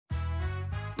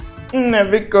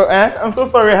Vico, I'm so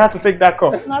sorry I had to take that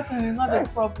call. It's not a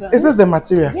problem. Is this the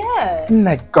material?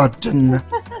 Yeah. God. Again.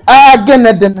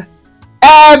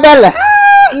 Bella.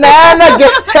 Nana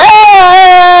get.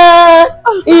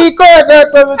 He called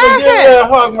her to give you a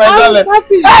hug, my darling.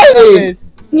 Hey.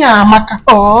 Yeah, Maka.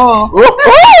 Oh.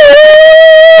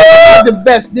 The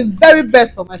best, the very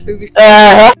best for my favorite. It's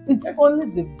only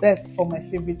the best for my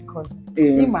favorite cousin.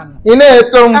 Iman. You know,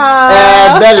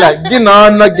 Bella, you know,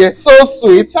 not so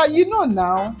sweet. You know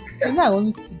now, I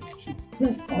only speak the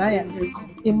truth. Now,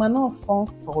 Iman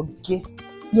forget.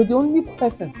 You're the only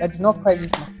person that did not price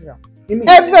this material.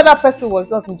 Every other person was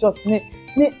just nonsense.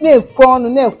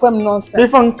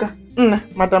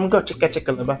 Madam, go check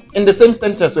in the same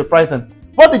sentence we're pricing.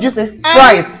 What did you say?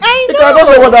 Price. I don't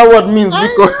know what that word means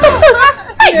because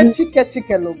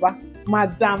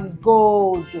Madam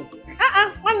Gold.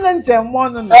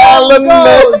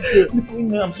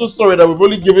 I'm so sorry that we've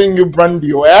only given you brandy,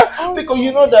 because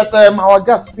you know that our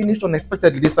gas finished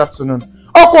unexpectedly this afternoon.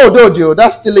 Udodi,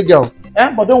 that's still legal.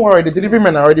 But don't worry, the delivery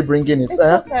men are already bringing it. It's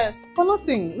okay. For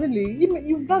nothing, really.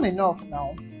 You've done enough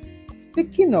now.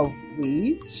 Speaking of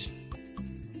which,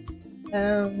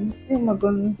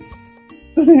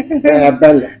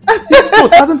 this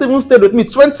foot hasn't even stayed with me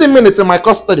 20 minutes in my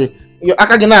custody.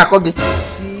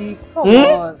 Come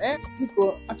on.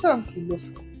 People, I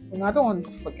don't want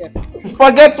to forget.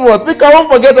 Forget what? Because I won't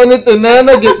forget anything.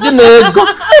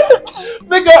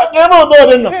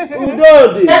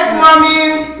 Yes,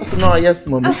 mommy. Yes,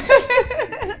 mommy.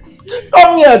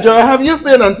 Come here, Joe. Have you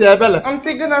seen Auntie Abella?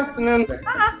 Auntie, good afternoon.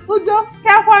 Udo,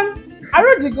 Kawan. I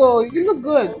already go. You look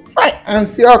good. Right,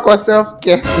 Auntie, I'll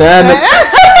self-care.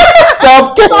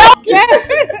 Self-care.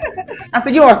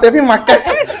 Auntie, you are saving my care.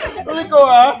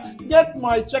 Get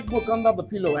my checkbook under the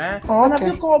pillow, Oh, and have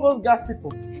you called those gas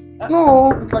people?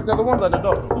 No. It's like they're the ones at the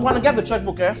door. You want to get the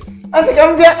checkbook, Auntie,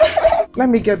 come get. Let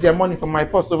me get their money from my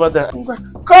purse over there.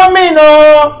 Come in,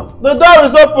 the door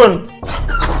is open.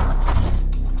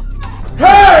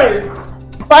 Hey!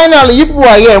 Finally, you people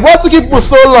are here. What took you people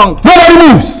so long? Nobody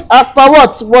moves! As per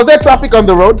what? Was there traffic on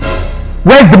the road?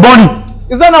 Where's the money?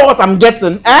 Is that not what I'm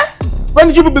getting? When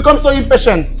did you people become so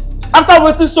impatient? After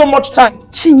wasting so much time.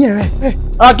 Chinyere.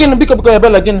 Again, because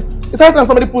again. It's hard when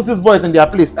somebody puts these boys in their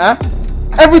place.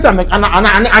 Every time, like,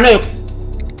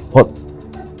 What?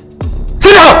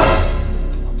 Sit down!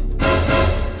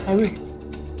 I will.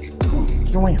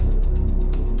 You don't want you.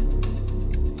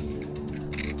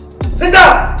 Sit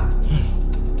down!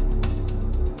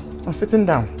 I'm sitting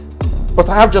down. But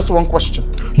I have just one question.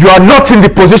 You are not in the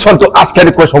position to ask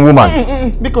any question,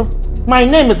 woman. Because my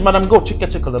name is Madam Go Chike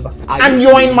Chikoleba. And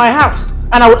you're in my house.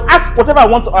 And I will ask whatever I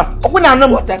want to ask. What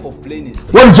type of plane is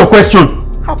it? What is your question?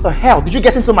 How the hell did you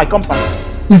get into my compound?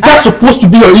 Is that supposed to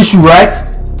be your issue, right?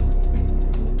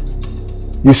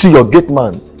 You see your gate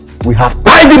man, we have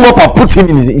tied him up and put him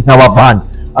in our van.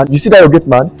 And you see that your gate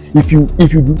man, if you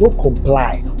do not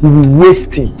comply, we will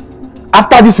waste him.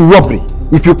 After this robbery,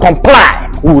 if you comply,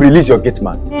 we will release your gate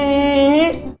man.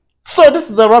 So this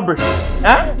is a robbery?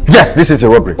 Yes, this is a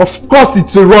robbery. Of course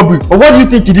it's a robbery. But what do you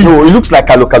think it is? No, it looks like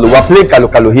Kalo Kalo. We're playing Kalo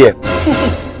Kalo here.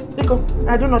 Nico,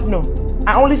 I do not know.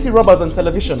 I only see robbers on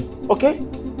television, okay?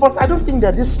 But I don't think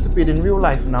they're this stupid in real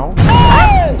life now.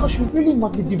 Because you really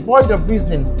must be devoid of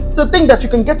reasoning to think that you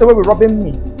can get away with robbing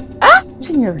me.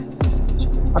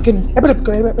 Again,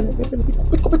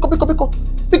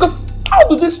 because how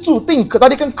do these two think that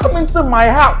they can come into my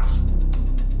house?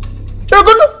 Do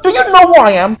you know who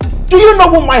I am? Do you know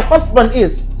who my husband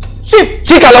is? Chief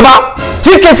Chikaloba!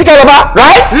 Chief Chikaloba,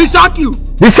 right? Who shock you?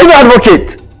 The senior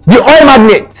advocate, the oil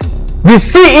magnate, the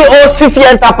CEO CC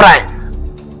Enterprise.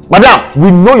 Madam,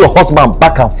 we know your husband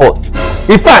back and forth.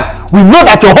 In fact, we know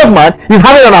that your husband is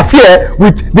having an affair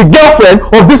with the girlfriend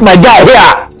of this my guy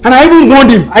here. And I even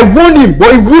warned him. I warned him,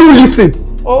 but he wouldn't listen.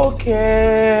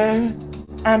 Okay.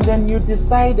 And then you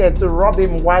decided to rob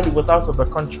him while he was out of the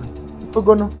country.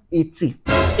 Fugono, 80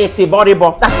 body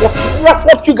ball. That's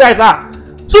what you guys are.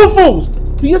 Two fools.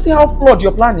 Do you see how flawed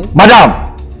your plan is? Madam,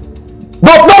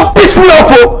 don't piss me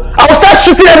off. I will start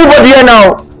shooting everybody here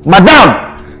now. Madam,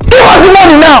 give us the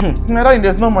money now. Madam,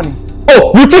 there's no money.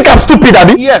 Oh, you think I'm stupid,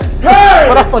 Abby? Yes. Hey!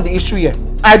 But that's not the issue here.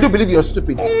 I do believe you're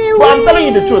stupid. Hey, but I'm telling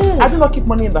you the truth. I do not keep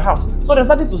money in the house. So there's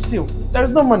nothing to steal. There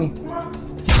is no money.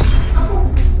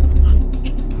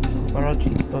 Why are you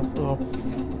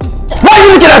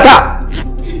looking at her?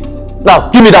 Now,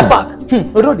 give me that bag.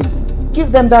 Udodi,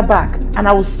 give them that bag and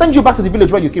I will send you back to the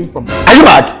village where you came from. Are you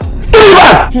mad? Give me the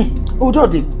bag!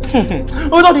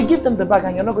 Udodi, give them the bag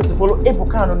and you're not going to follow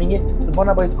Ebuka and Oninye to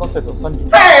Burna Boy's concert on Sunday.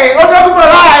 Hey, what's up for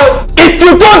life? If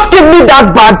you don't give me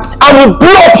that bag, I will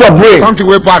blow up your brain. Something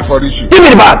way bad for this shit. Give me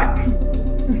the bag.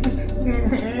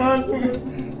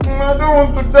 I don't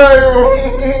want to die.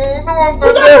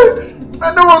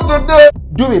 I don't want to die.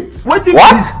 Do it. What?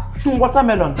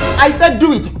 Watermelon. I said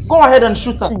do it. Go ahead and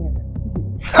shoot her. I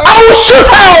will shoot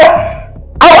her.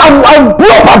 I'll blow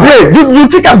up her brain. You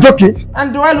think I'm joking?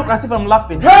 And do I look as if I'm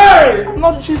laughing? Hey!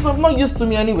 She's not used to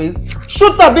me anyways.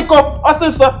 Shoot her, Biko.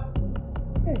 Sir.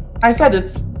 I said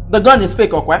it. The gun is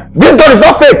fake, okay? This gun is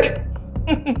not fake.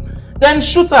 Then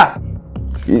shoot her.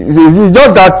 It's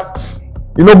just that,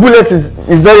 you know, bullets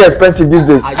is very expensive these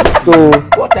days. So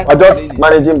I'm just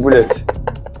managing bullets.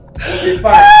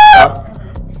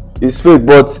 It's fake,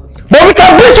 but we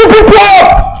can beat you people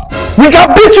up. We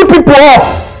can beat you people up.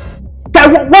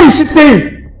 What is she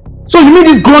saying? So you mean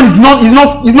this gun is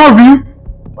not real?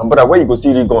 My brother, where you go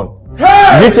see real gun?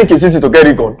 Hey! Do you think it's easy to get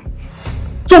real gun?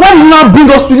 So why did you now bring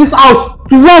us to this house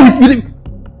to run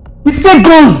with fake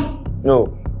guns?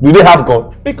 No. Do they have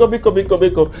gun?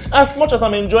 Biko. As much as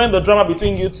I'm enjoying the drama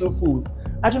between you two fools,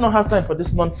 I do not have time for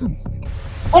this nonsense.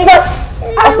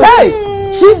 Hey!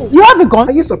 You have a gun?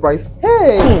 Are you surprised?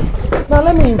 Hey! Now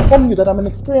let me inform you that I'm an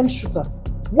experienced shooter.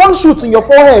 One shoot in your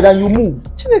forehead and you move.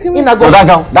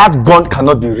 That gun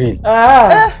cannot be real.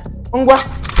 Hey!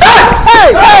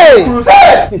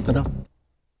 Please, madam.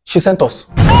 She sent us.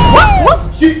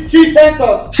 What? She sent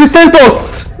us. She sent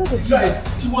us.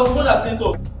 She was the one that sent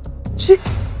us.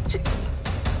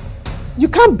 You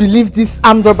can't believe these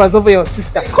armed robbers over your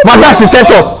sister. Madam, she sent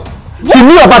us. She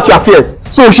knew about your affairs,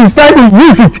 so she's trying to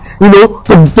use it,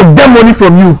 to get money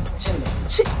from you.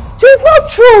 She's not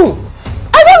true.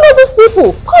 I don't know these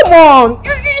people. Come on,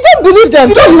 you don't believe them.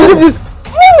 You don't believe this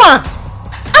woman.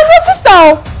 I'm your sister.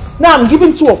 Now I'm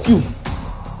giving two of you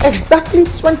exactly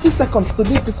 20 seconds to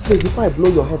leave this place before I blow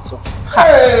your heads off.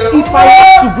 Hey, if I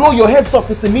have to blow your heads off,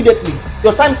 it's immediately.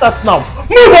 Your time starts now.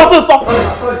 Move on,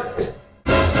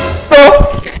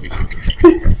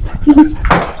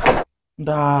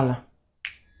 Dala.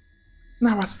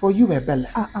 Now as for you, Ebele.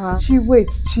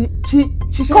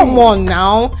 She come on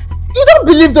now. You don't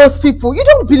believe those people. You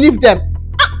don't believe them.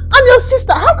 I'm your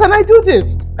sister. How can I do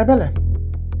this? Ebele,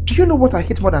 do you know what I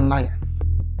hate more than liars?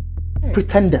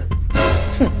 Pretenders.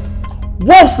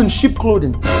 Wolves in sheep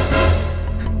clothing.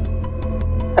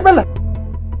 Ebele.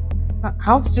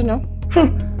 How did you know?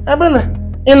 Ebele,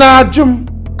 in our gym,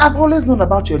 I've always known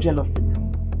about your jealousy.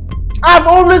 I've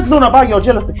always known about your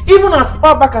jealousy. Even as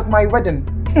far back as my wedding.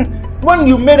 When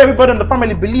you made everybody in the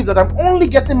family believe that I'm only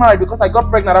getting married because I got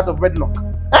pregnant out of wedlock.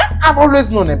 I've always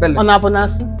known, Ebele.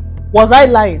 Onabonasi, was I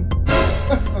lying?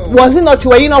 Was it not you?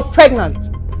 Were you not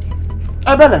pregnant?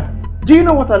 Ebele, do you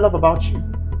know what I love about you?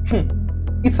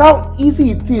 It's how easy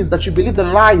it is that you believe the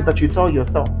lies that you tell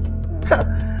yourself.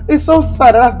 It's so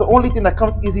sad that that's the only thing that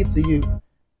comes easy to you.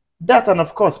 That and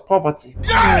of course poverty.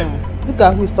 Look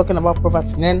at who is talking about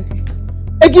poverty then.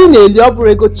 Again,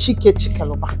 ego chike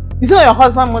chikaloba. Is it not your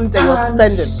husband's money that you're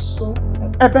spending? So,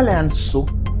 Ebele, and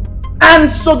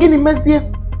so Gini Mezie,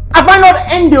 have I not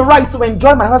earned the right to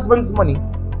enjoy my husband's money?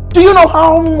 Do you know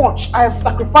how much I have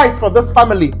sacrificed for this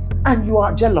family? And you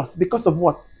are jealous because of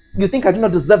what? You think I do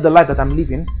not deserve the life that I'm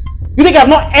living? You think I've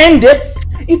not earned it?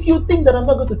 If you think that I'm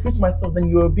not going to treat myself, then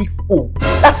you're a big fool.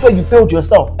 That's where you failed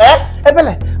yourself.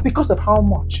 Ebele, because of how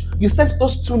much you sent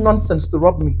those two nonsense to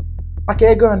rob me.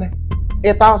 Okay, go on.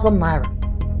 8,000 naira.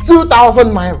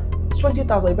 2,000 naira.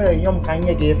 20,000, better young can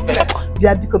you give?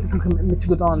 Yeah, because people can let you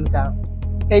go down down.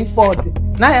 Pay 40.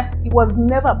 Naya, it was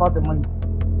never about the money.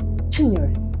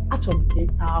 Chinyere, actually,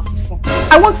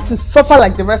 I want you to suffer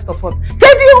like the rest of us.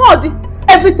 Can you hold?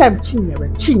 Every time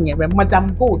Chinyere,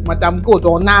 Madam Gold,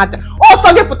 or nada.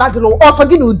 Also get potato, also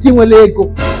get Udodi.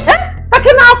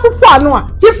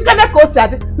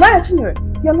 Naya Chinyere,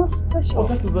 you're not special. Oh,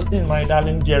 that is the thing, my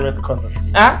darling dearest cousin.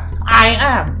 I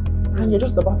am. And you're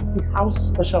just about to see how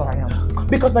special I am.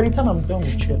 Because by the time I'm done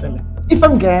with you, Ebele, if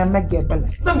I'm going to get Ebele,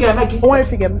 if I'm going to get Only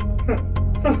if you get me.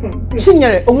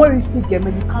 Chinyere, only if you get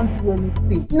me, you can't do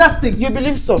anything. Nothing. You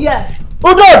believe so? Yes.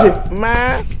 Udodi!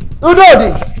 Ma.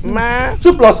 Udodi! Ma.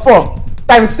 2 plus 4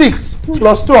 times 6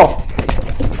 plus 12.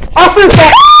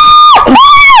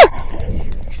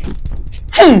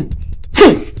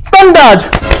 Standard!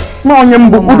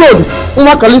 Udodi!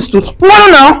 Umakalistus. No,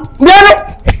 now!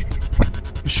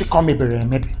 You should call me Bere,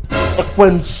 maybe.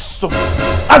 So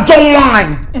I don't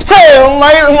mind. Hey,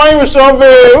 why you so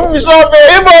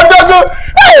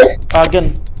Hey!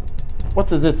 Again,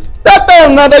 what is it? That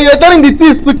time now that you're telling the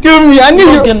thieves to kill me, I knew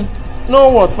you. Again, know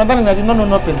what? My darling, I did not know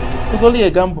nothing. It was only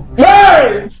a gamble.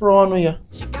 Hey! For on here.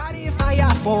 She carry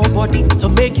fire for body to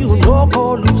make you no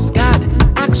go lose guard.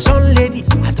 Action lady,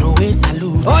 I throw a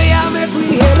salute. Oh yeah, make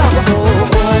we hail up. Oh, oh,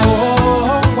 oh,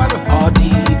 oh.